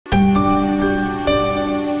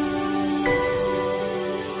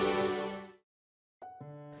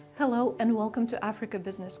Hello and welcome to Africa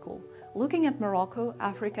Business School. Looking at Morocco,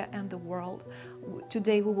 Africa and the world,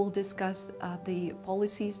 today we will discuss the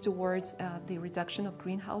policies towards the reduction of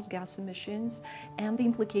greenhouse gas emissions and the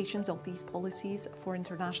implications of these policies for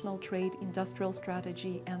international trade, industrial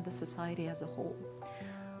strategy and the society as a whole.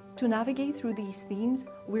 To navigate through these themes,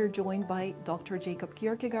 we're joined by Dr. Jacob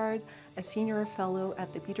Kirkegaard, a senior fellow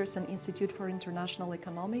at the Peterson Institute for International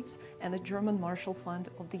Economics and the German Marshall Fund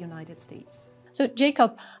of the United States. So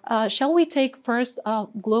Jacob, shall we take first a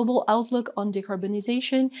global outlook on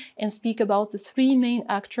decarbonization and speak about the three main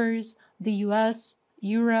actors, the US,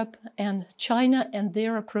 Europe, and China, and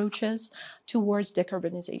their approaches towards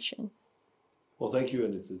decarbonization? Well, thank you,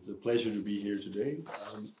 and it's a pleasure to be here today.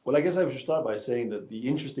 Well, I guess I should start by saying that the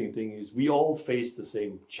interesting thing is we all face the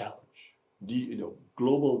same challenge.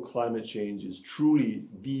 Global climate change is truly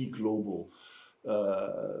the global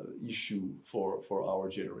issue for our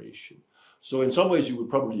generation. So in some ways, you would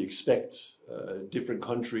probably expect different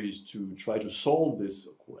countries to try to solve this,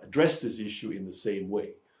 address this issue in the same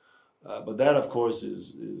way. But that, of course,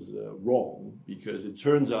 is wrong, because it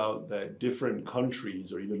turns out that different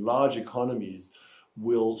countries or even large economies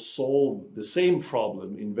will solve the same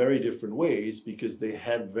problem in very different ways because they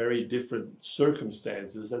have very different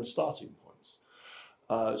circumstances and starting points.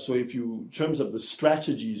 So if you, in terms of the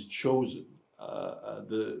strategies chosen,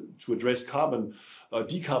 to address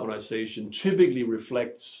decarbonization typically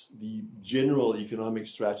reflects the general economic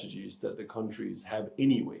strategies that the countries have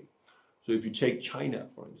anyway. So if you take China,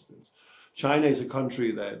 for instance, China is a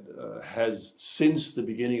country that has, since the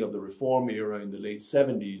beginning of the reform era in the late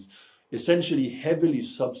 70s, essentially heavily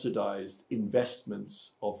subsidized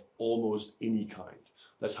investments of almost any kind.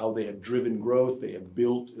 That's how they have driven growth. They have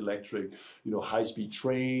built electric, high-speed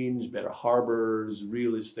trains, better harbors,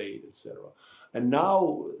 real estate, etc. And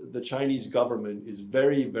now the Chinese government is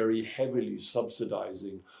very, very heavily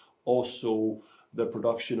subsidizing also the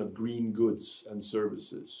production of green goods and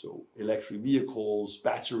services. So electric vehicles,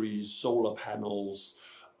 batteries, solar panels,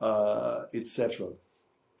 etc.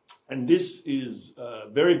 And this is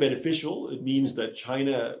very beneficial. It means that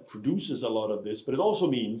China produces a lot of this, but it also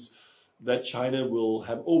means that China will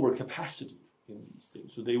have overcapacity in these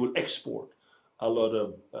things. So they will export a lot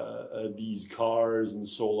of these cars and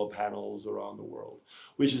solar panels around the world,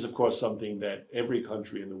 which is, of course, something that every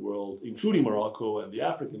country in the world, including Morocco and the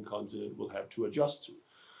African continent, will have to adjust to.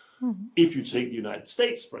 Mm-hmm. If you take the United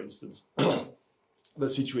States, for instance, the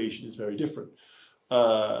situation is very different.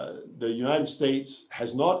 The United States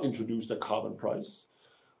has not introduced a carbon price,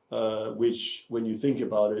 which, when you think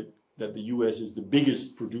about it, that the US is the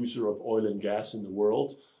biggest producer of oil and gas in the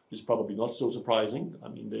world, is probably not so surprising. I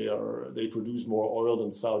mean, they produce more oil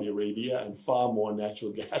than Saudi Arabia and far more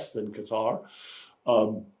natural gas than Qatar.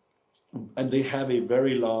 And they have a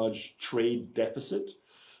very large trade deficit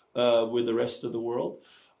with the rest of the world.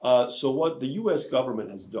 So what the US government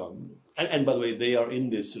has done, and by the way, they are in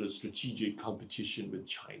this sort of strategic competition with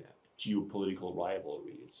China, geopolitical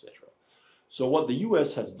rivalry, etc. So what the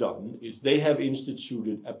US has done is they have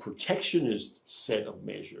instituted a protectionist set of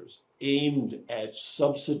measures aimed at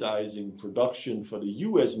subsidizing production for the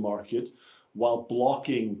US market while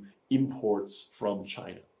blocking imports from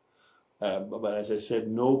China. But as I said,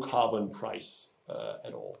 no carbon price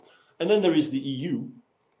at all. And then there is the EU,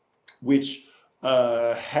 which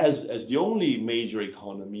has, as the only major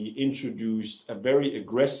economy, introduced a very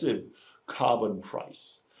aggressive carbon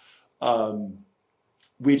price,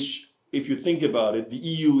 which, if you think about it, the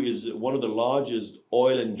EU is one of the largest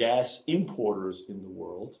oil and gas importers in the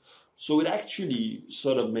world. So it actually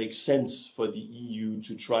sort of makes sense for the EU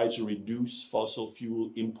to try to reduce fossil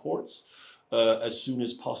fuel imports as soon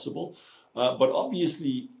as possible. But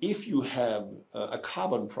obviously, if you have a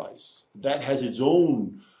carbon price, that has its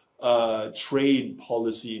own trade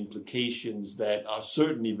policy implications that are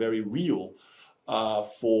certainly very real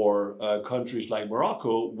for countries like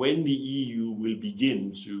Morocco, when the EU will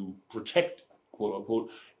begin to protect, quote unquote,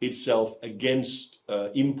 itself against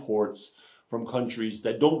imports from countries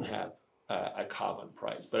that don't have a carbon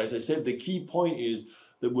price. But as I said, the key point is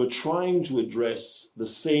that we're trying to address the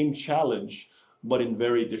same challenge, but in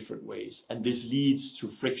very different ways. And this leads to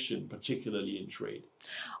friction, particularly in trade.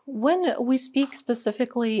 When we speak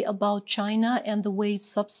specifically about China and the way it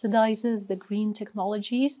subsidizes the green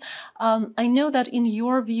technologies, I know that in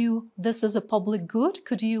your view, this is a public good.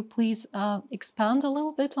 Could you please expand a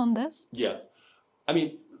little bit on this? Yeah. I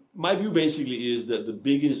mean, my view basically is that the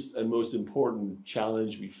biggest and most important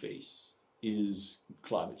challenge we face is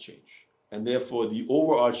climate change. And therefore, the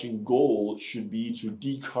overarching goal should be to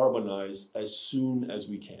decarbonize as soon as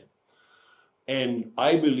we can. And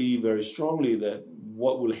I believe very strongly that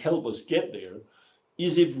what will help us get there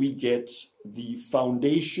is if we get the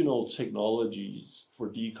foundational technologies for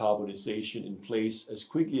decarbonization in place as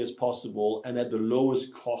quickly as possible and at the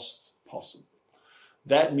lowest cost possible.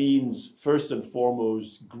 That means, first and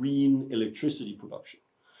foremost, green electricity production.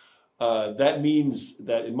 That means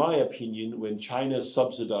that, in my opinion, when China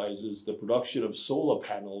subsidizes the production of solar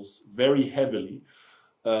panels very heavily,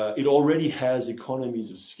 it already has economies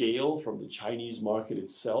of scale from the Chinese market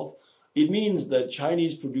itself. It means that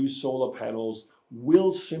Chinese produced solar panels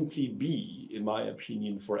will simply be, in my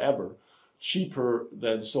opinion, forever cheaper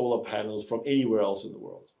than solar panels from anywhere else in the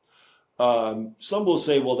world. Some will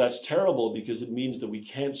say, well, that's terrible because it means that we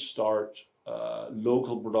can't start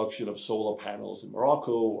local production of solar panels in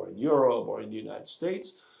Morocco or in Europe or in the United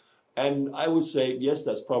States. And I would say, yes,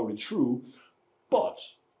 that's probably true, but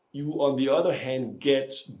you, on the other hand,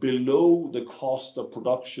 get below the cost of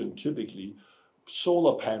production, typically,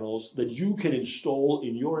 solar panels that you can install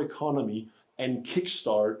in your economy and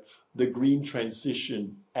kickstart the green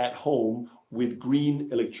transition at home with green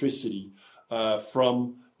electricity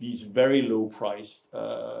from these very low-priced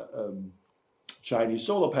Chinese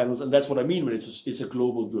solar panels. And that's what I mean when it's a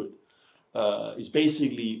global good. It's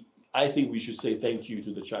basically, I think we should say thank you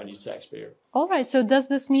to the Chinese taxpayer. All right. So does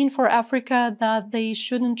this mean for Africa that they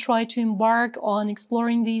shouldn't try to embark on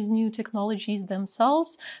exploring these new technologies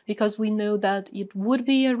themselves? Because we know that it would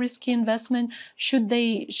be a risky investment. Should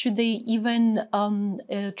they even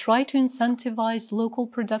try to incentivize local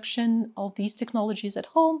production of these technologies at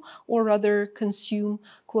home, or rather consume,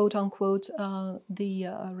 quote unquote, the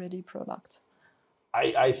ready product?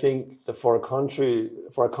 I think that for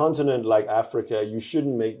a continent like Africa, you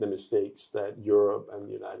shouldn't make the mistakes that Europe and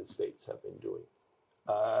the United States have been doing.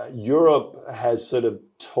 Europe has sort of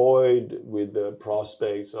toyed with the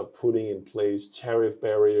prospects of putting in place tariff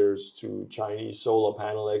barriers to Chinese solar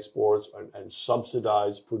panel exports and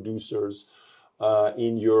subsidize producers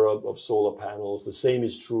in Europe of solar panels. The same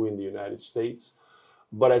is true in the United States.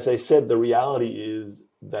 But as I said, the reality is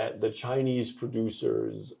that the Chinese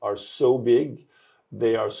producers are so big,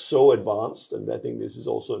 they are so advanced, and I think this is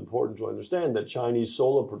also important to understand, that Chinese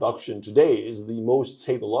solar production today is the most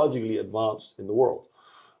technologically advanced in the world.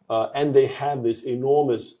 And they have this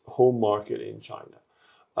enormous home market in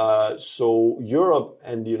China. So Europe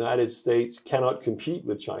and the United States cannot compete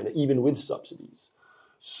with China, even with subsidies.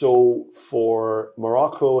 So for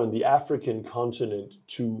Morocco and the African continent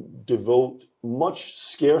to devote much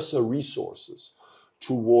scarcer resources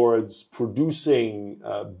towards producing,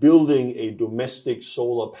 building a domestic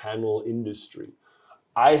solar panel industry,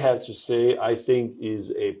 I have to say, I think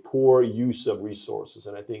is a poor use of resources,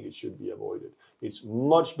 and I think it should be avoided. It's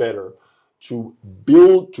much better to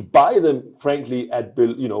buy them, frankly, at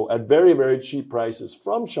very, very cheap prices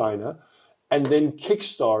from China, and then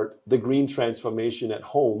kickstart the green transformation at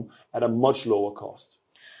home at a much lower cost.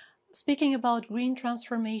 Speaking about green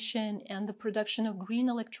transformation and the production of green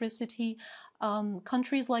electricity,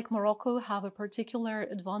 countries like Morocco have a particular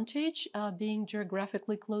advantage being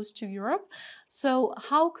geographically close to Europe. So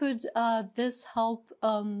how could this help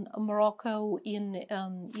Morocco in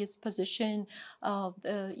its position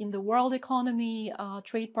in the world economy,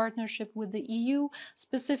 trade partnership with the EU,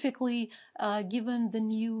 specifically given the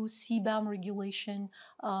new CBAM regulation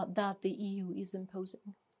that the EU is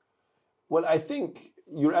imposing? Well, I think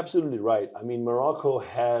you're absolutely right. I mean, Morocco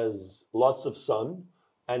has lots of sun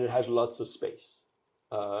and it has lots of space.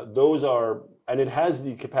 And it has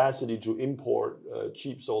the capacity to import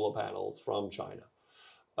cheap solar panels from China.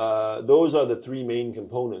 Those are the three main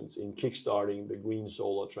components in kickstarting the green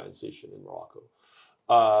solar transition in Morocco.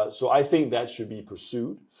 So I think that should be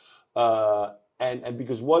pursued. And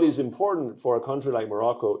because what is important for a country like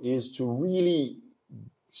Morocco is to really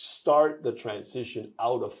start the transition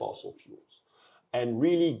out of fossil fuels and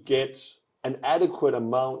really get an adequate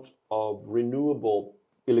amount of renewable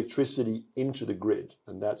electricity into the grid.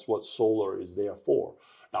 And that's what solar is there for.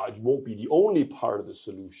 Now, it won't be the only part of the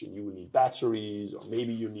solution. You will need batteries, or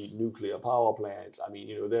maybe you need nuclear power plants. I mean,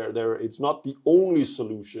 it's not the only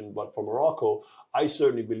solution, but for Morocco, I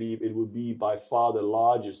certainly believe it would be by far the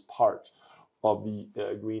largest part of the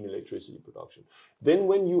green electricity production. Then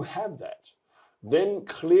when you have that, then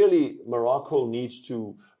clearly Morocco needs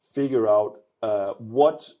to figure out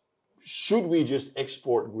should we just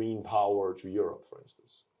export green power to Europe, for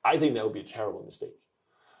instance? I think that would be a terrible mistake.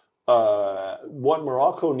 What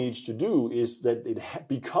Morocco needs to do is that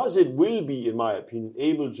because it will be, in my opinion,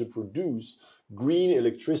 able to produce green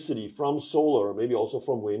electricity from solar, maybe also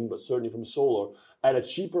from wind, but certainly from solar, at a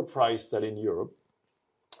cheaper price than in Europe,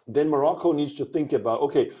 then Morocco needs to think about,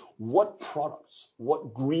 okay, what products,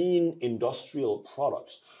 what green industrial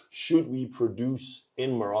products should we produce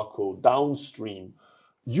in Morocco downstream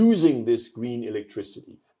using this green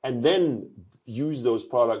electricity, and then use those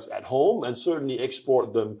products at home and certainly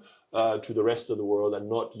export them to the rest of the world, and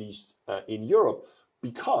not least in Europe.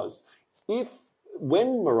 Because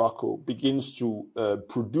when Morocco begins to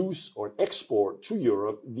produce or export to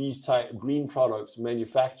Europe these type green products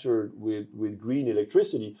manufactured with green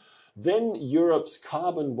electricity, then Europe's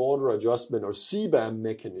carbon border adjustment, or CBAM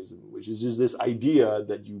mechanism, which is just this idea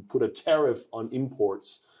that you put a tariff on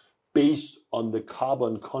imports based on the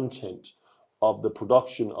carbon content of the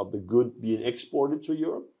production of the good being exported to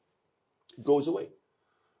Europe, goes away,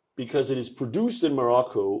 because it is produced in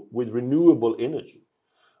Morocco with renewable energy.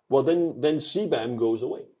 Well, then CBAM goes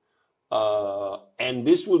away. And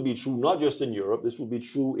this will be true not just in Europe, this will be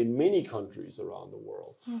true in many countries around the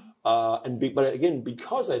world. But again,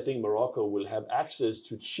 because I think Morocco will have access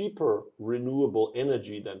to cheaper renewable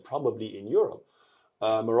energy than probably in Europe,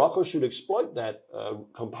 Morocco should exploit that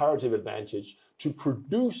comparative advantage to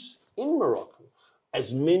produce in Morocco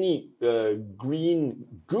as many green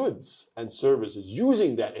goods and services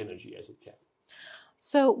using that energy as it can.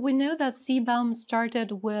 So we know that CBAM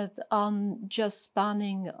started with just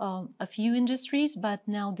spanning a few industries, but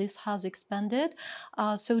now this has expanded.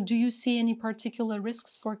 So do you see any particular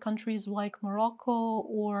risks for countries like Morocco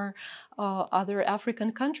or other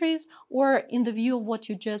African countries? Or in the view of what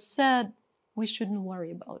you just said, we shouldn't worry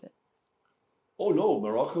about it? Oh no,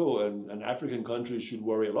 Morocco and African countries should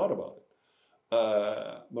worry a lot about it.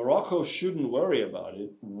 Morocco shouldn't worry about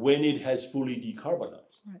it when it has fully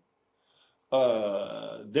decarbonized. Right.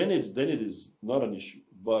 Then it is not an issue.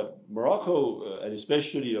 But Morocco, and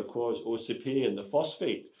especially, of course, OCP and the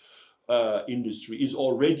phosphate industry, is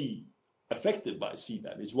already affected by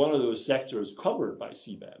CBAM. It's one of those sectors covered by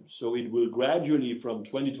CBAM. So it will gradually, from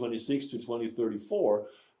 2026 to 2034,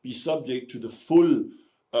 be subject to the full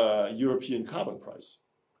European carbon price.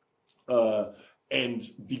 And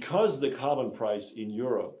because the carbon price in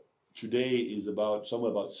Europe today is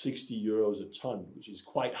somewhere about 60 euros a ton, which is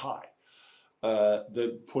quite high,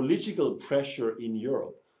 the political pressure in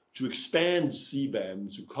Europe to expand CBAM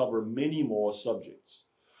to cover many more subjects,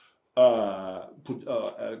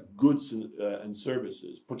 goods and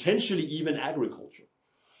services, potentially even agriculture,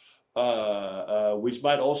 which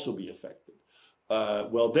might also be affected.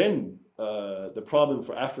 Then the problem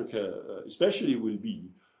for Africa especially will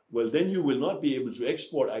be, well, then you will not be able to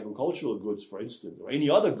export agricultural goods, for instance, or any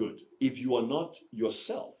other good, if you are not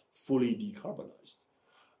yourself fully decarbonized.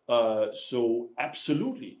 So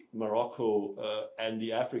absolutely, Morocco and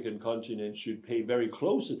the African continent should pay very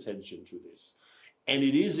close attention to this. And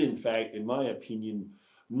it is, in fact, in my opinion,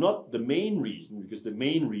 not the main reason, because the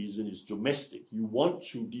main reason is domestic. You want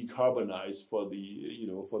to decarbonize for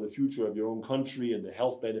the future of your own country and the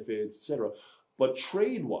health benefits, etc. But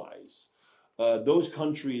trade-wise, those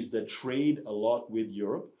countries that trade a lot with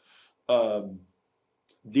Europe,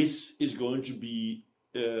 this is going to be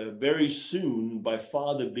very soon by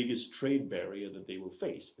far the biggest trade barrier that they will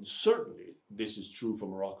face. And certainly this is true for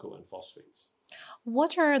Morocco and phosphates.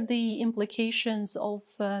 What are the implications of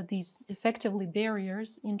these effectively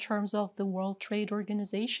barriers in terms of the World Trade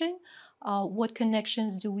Organization? What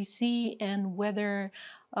connections do we see, and whether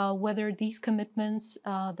these commitments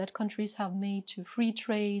that countries have made to free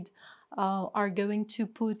trade are going to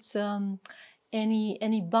put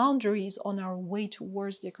any boundaries on our way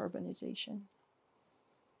towards decarbonization?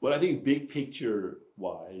 Well, I think big picture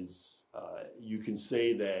wise, you can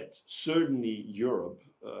say that certainly Europe,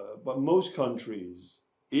 but most countries,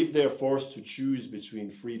 if they're forced to choose between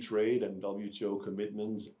free trade and WTO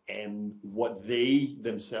commitments and what they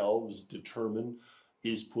themselves determine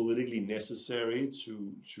is politically necessary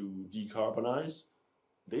to decarbonize,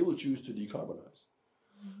 they will choose to decarbonize.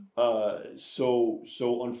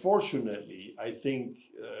 So unfortunately, I think,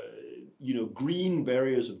 green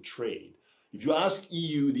barriers of trade. If you ask the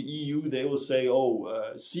EU, they will say,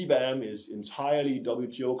 CBAM is entirely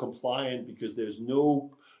WTO compliant because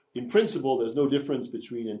in principle, there's no difference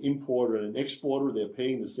between an importer and an exporter. They're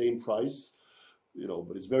paying the same price,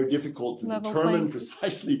 but it's very difficult to determine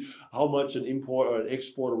precisely how much an importer or an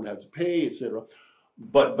exporter would have to pay, etc.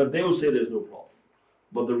 But they will say there's no problem.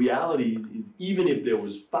 But the reality is, even if there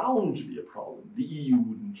was found to be a problem, the EU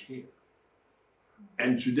wouldn't care.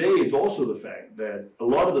 And today, it's also the fact that a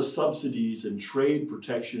lot of the subsidies and trade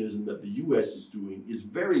protectionism that the US is doing is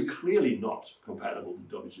very clearly not compatible with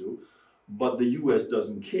WTO, but the US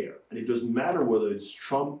doesn't care. And it doesn't matter whether it's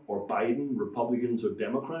Trump or Biden, Republicans or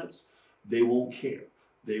Democrats, they won't care.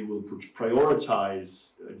 They will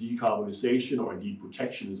prioritize decarbonization, or indeed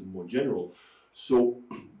protectionism more general. So,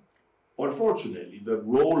 unfortunately, the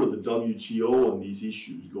role of the WTO on these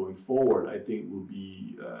issues going forward, I think, will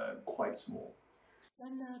be quite small.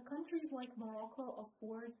 And countries like Morocco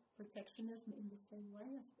afford protectionism in the same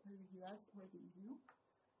way as the US or the EU?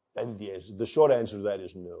 And yes, the short answer to that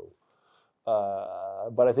is no.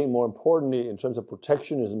 But I think more importantly, in terms of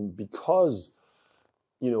protectionism, because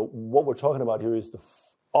what we're talking about here is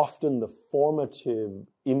often the formative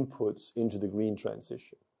inputs into the green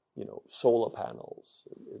transition. Solar panels,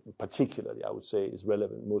 particularly, I would say, is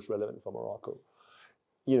most relevant for Morocco.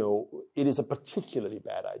 It is a particularly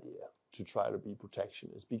bad idea to try to be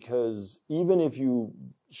protectionist, because even if you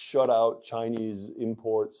shut out Chinese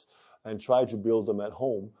imports and try to build them at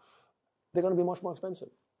home, they're going to be much more expensive.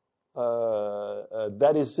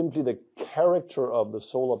 That is simply the character of the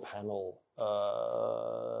solar panel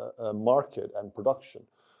market and production.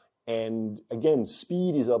 And again,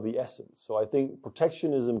 speed is of the essence. So I think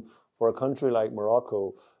protectionism for a country like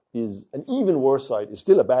Morocco is an even worse sight. It's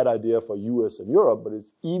still a bad idea for US and Europe, but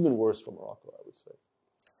it's even worse for Morocco, I would say.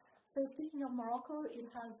 So speaking of Morocco, it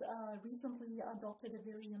has recently adopted a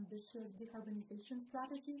very ambitious decarbonization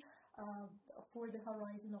strategy for the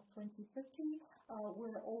horizon of 2050.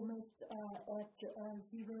 We're almost at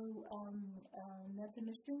zero net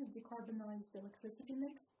emissions, decarbonized electricity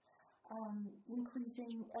mix,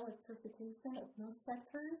 increasing electrification of most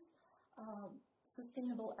sectors,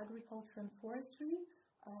 sustainable agriculture and forestry,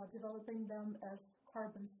 developing them as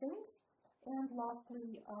carbon sinks, and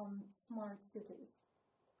lastly, smart cities.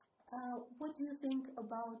 What do you think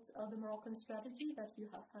about the Moroccan strategy that you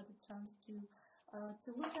have had a chance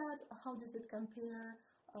to look at? How does it compare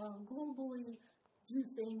globally? Do you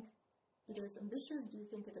think it is ambitious? Do you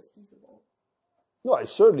think it is feasible? No,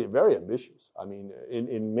 it's certainly very ambitious. I mean,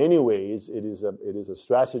 in many ways, it is a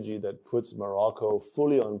strategy that puts Morocco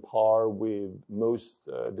fully on par with most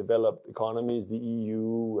developed economies, the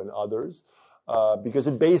EU and others, because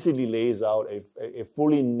it basically lays out a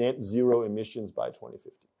fully net zero emissions by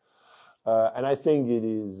 2050. And I think it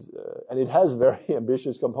is, and it has very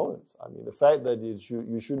ambitious components. I mean, the fact that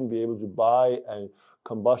you shouldn't be able to buy a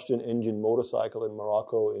combustion engine motorcycle in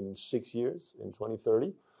Morocco in 6 years, in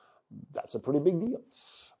 2030, that's a pretty big deal.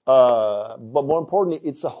 But more importantly,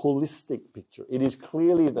 it's a holistic picture. It is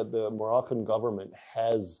clearly that the Moroccan government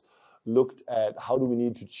has looked at how do we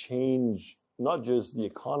need to change not just the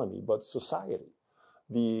economy, but society,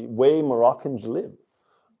 the way Moroccans live,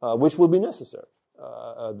 which will be necessary.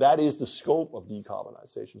 That is the scope of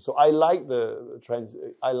decarbonization. So I like the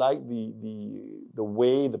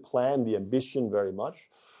way, the plan, the ambition very much.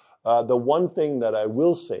 The one thing that I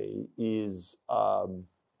will say is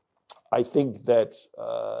I think that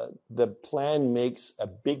the plan makes a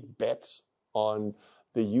big bet on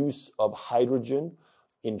the use of hydrogen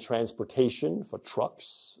in transportation for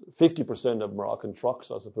trucks. 50% of Moroccan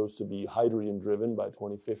trucks are supposed to be hydrogen driven by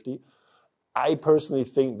 2050. I personally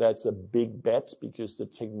think that's a big bet because the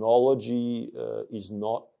technology is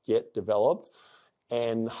not yet developed,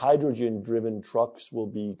 and hydrogen-driven trucks will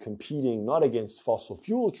be competing not against fossil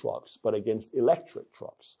fuel trucks, but against electric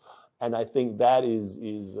trucks. And I think that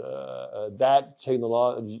that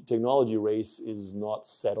technology race is not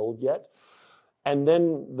settled yet. And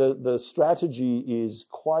then the strategy is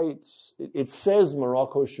it says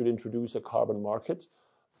Morocco should introduce a carbon market.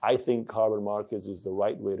 I think carbon markets is the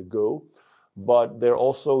right way to go. But they're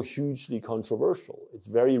also hugely controversial. It's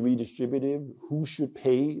very redistributive. Who should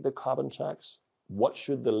pay the carbon tax? What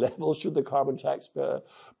should the level should the carbon tax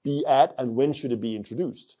be at, and when should it be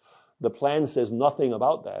introduced? The plan says nothing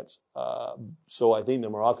about that. So I think the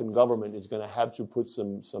Moroccan government is going to have to put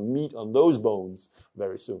some meat on those bones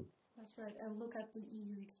very soon. That's right, and look at the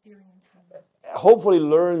EU experience. Hopefully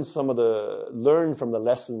learn from the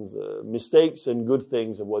lessons, mistakes and good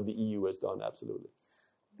things of what the EU has done, absolutely.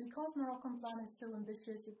 Because Moroccan plan is so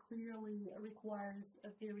ambitious, it clearly requires a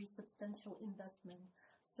very substantial investment.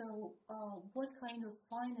 So what kind of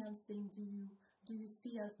financing do you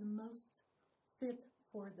see as the most fit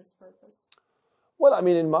for this purpose? Well, I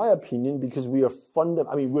mean, in my opinion, because we're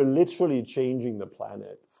literally changing the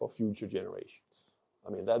planet for future generations. I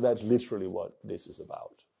mean, that's literally what this is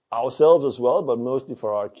about. Ourselves as well, but mostly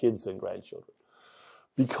for our kids and grandchildren.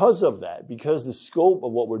 Because of that, because the scope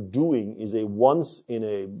of what we're doing is a once in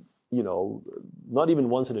a, not even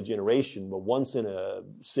once in a generation, but once in a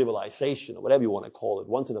civilization, or whatever you want to call it,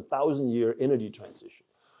 once in a 1,000-year energy transition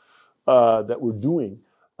that we're doing,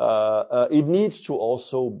 it needs to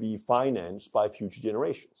also be financed by future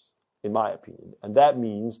generations, in my opinion. And that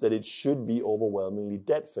means that it should be overwhelmingly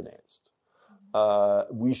debt financed.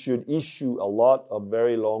 We should issue a lot of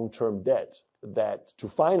very long-term debt to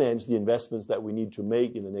finance the investments that we need to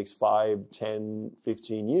make in the next 5, 10,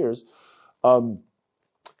 15 years.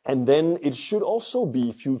 And then it should also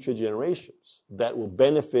be future generations that will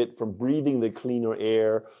benefit from breathing the cleaner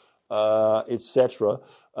air, etc.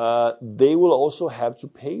 They will also have to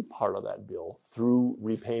pay part of that bill through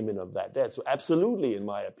repayment of that debt. So absolutely, in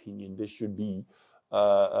my opinion, this should be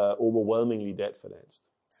overwhelmingly debt financed.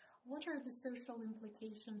 What are the social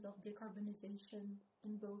implications of decarbonization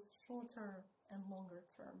in both shorter and longer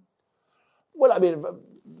term? Well, I mean,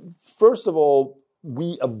 first of all,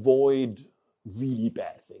 we avoid really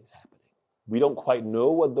bad things happening. We don't quite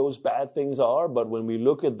know what those bad things are, but when we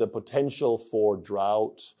look at the potential for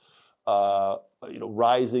drought,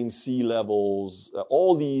 rising sea levels,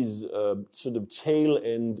 all these sort of tail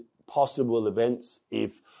end possible events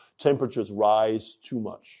if temperatures rise too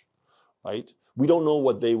much, right? We don't know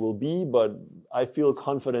what they will be, but I feel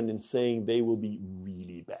confident in saying they will be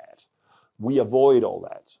really bad. We avoid all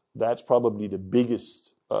that. That's probably the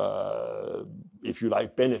biggest, if you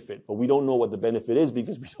like, benefit. But we don't know what the benefit is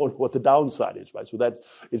because we don't know what the downside is, right? So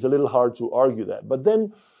it's a little hard to argue that. But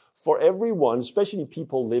then for everyone, especially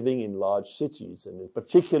people living in large cities, and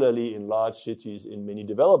particularly in large cities in many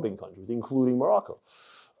developing countries, including Morocco,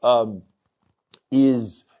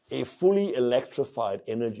 is a fully electrified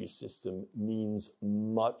energy system means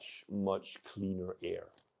much, much cleaner air.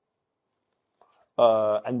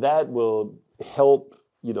 And that will help,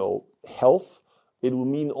 health. It will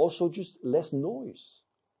mean also just less noise.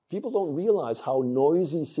 People don't realize how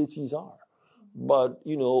noisy cities are. But,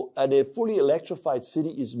 and a fully electrified city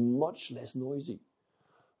is much less noisy.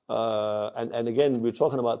 And again, we're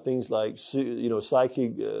talking about things like,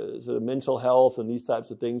 psychic, sort of mental health and these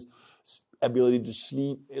types of things, ability to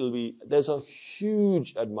sleep. There's a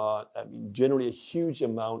huge amount, generally a huge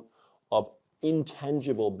amount of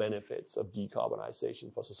intangible benefits of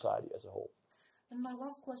decarbonization for society as a whole. And my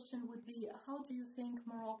last question would be, how do you think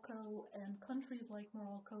Morocco and countries like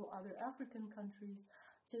Morocco, other African countries,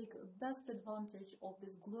 take best advantage of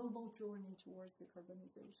this global journey towards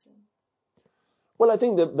decarbonization? Well, I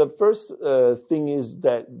think the first thing is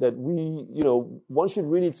that we, one should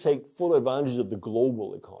really take full advantage of the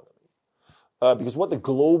global economy. Because what the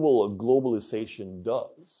globalization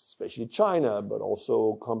does, especially China, but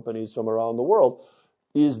also companies from around the world,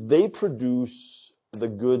 is they produce the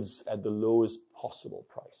goods at the lowest possible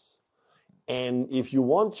price. And if you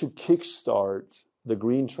want to kickstart the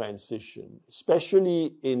green transition,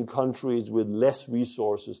 especially in countries with less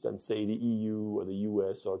resources than, say, the EU or the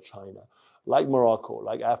US or China, like Morocco,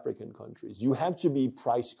 like African countries, you have to be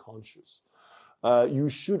price conscious. You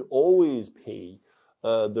should always pay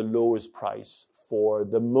the lowest price for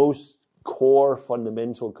the most core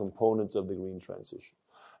fundamental components of the green transition.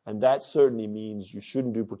 And that certainly means you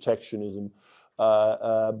shouldn't do protectionism,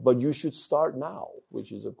 but you should start now,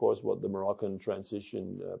 which is, of course, what the Moroccan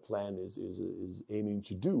transition plan is aiming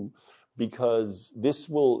to do, because this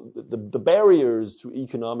will, the barriers to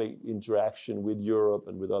economic interaction with Europe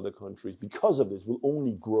and with other countries because of this will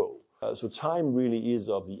only grow. So time really is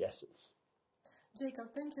of the essence.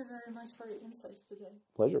 Jacob, thank you very much for your insights today.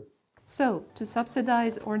 Pleasure. So, to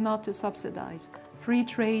subsidize or not to subsidize, free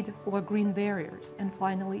trade or green barriers, and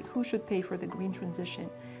finally, who should pay for the green transition?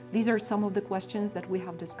 These are some of the questions that we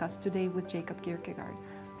have discussed today with Jacob Kirkegaard.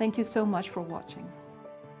 Thank you so much for watching.